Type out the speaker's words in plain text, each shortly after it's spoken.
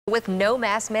With no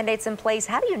mask mandates in place,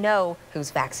 how do you know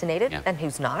who's vaccinated and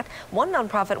who's not? One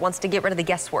nonprofit wants to get rid of the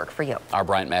guesswork for you. Our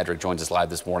Bryant Madrick joins us live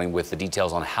this morning with the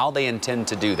details on how they intend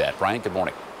to do that. Bryant, good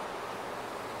morning.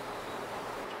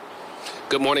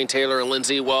 Good morning, Taylor and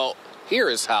Lindsay. Well, here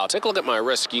is how. Take a look at my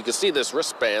wrist. You can see this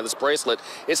wristband, this bracelet.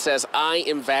 It says, "I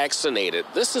am vaccinated."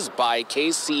 This is by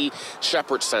KC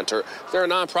Shepherd Center. They're a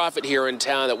nonprofit here in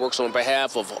town that works on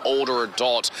behalf of older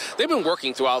adults. They've been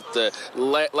working throughout the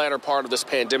latter part of this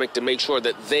pandemic to make sure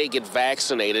that they get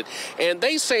vaccinated. And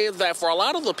they say that for a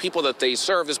lot of the people that they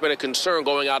serve, there's been a concern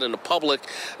going out in the public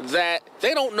that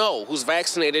they don't know who's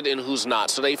vaccinated and who's not.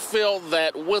 So they feel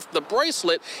that with the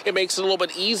bracelet, it makes it a little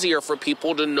bit easier for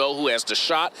people to know who has the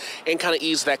shot and kind of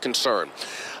ease that concern.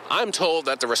 I'm told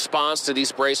that the response to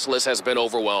these bracelets has been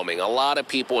overwhelming. A lot of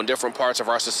people in different parts of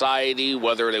our society,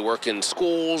 whether they work in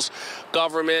schools,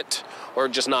 government, or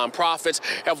just nonprofits,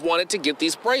 have wanted to get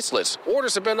these bracelets.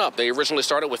 Orders have been up. They originally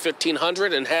started with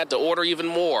 1,500 and had to order even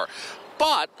more.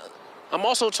 But I'm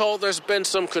also told there's been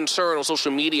some concern on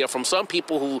social media from some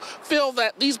people who feel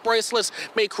that these bracelets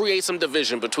may create some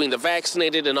division between the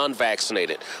vaccinated and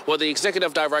unvaccinated. Well, the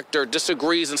executive director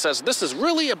disagrees and says this is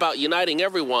really about uniting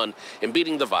everyone and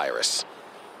beating the virus.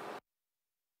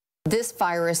 This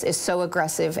virus is so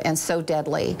aggressive and so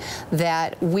deadly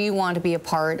that we want to be a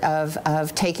part of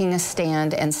taking a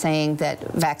stand and saying that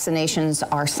vaccinations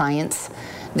are science,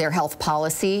 they're health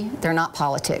policy, they're not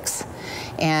politics.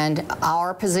 And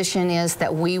our position is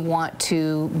that we want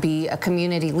to be a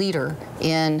community leader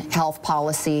in health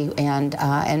policy and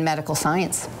medical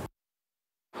science.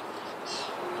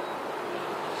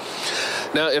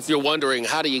 Now, if you're wondering,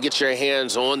 how do you get your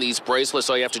hands on these bracelets?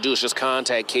 All you have to do is just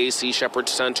contact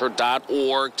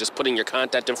kcshepherdcenter.org. Just put in your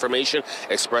contact information,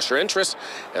 express your interest,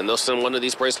 and they'll send one of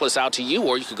these bracelets out to you,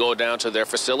 or you could go down to their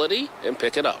facility and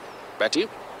pick it up. Back to you.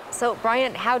 So,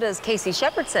 Bryant, how does KC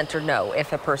Shepherd Center know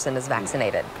if a person is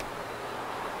vaccinated?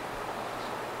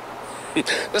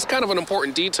 That's kind of an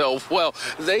important detail. Well,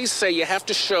 they say you have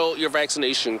to show your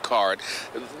vaccination card.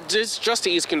 Just to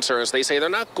ease concerns, they say they're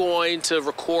not going to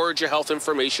record your health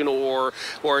information or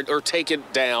take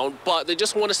it down, but they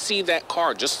just want to see that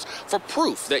card just for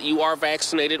proof that you are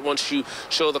vaccinated. Once you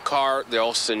show the card,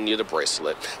 they'll send you the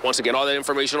bracelet. Once again, all that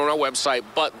information on our website,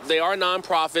 but they are a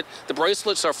nonprofit. The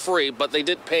bracelets are free, but they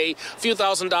did pay a few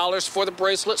 $1,000s for the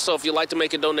bracelet, so if you'd like to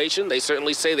make a donation, they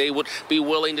certainly say they would be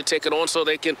willing to take it on so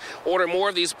they can order more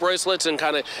of these bracelets and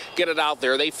kind of get it out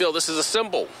there. They feel this is a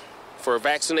symbol for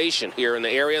vaccination here in the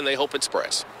area, and they hope it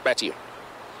spreads. Back to you.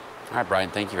 All right,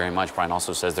 Brian, thank you very much. Brian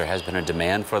also says there has been a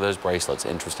demand for those bracelets.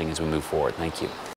 Interesting as we move forward. Thank you.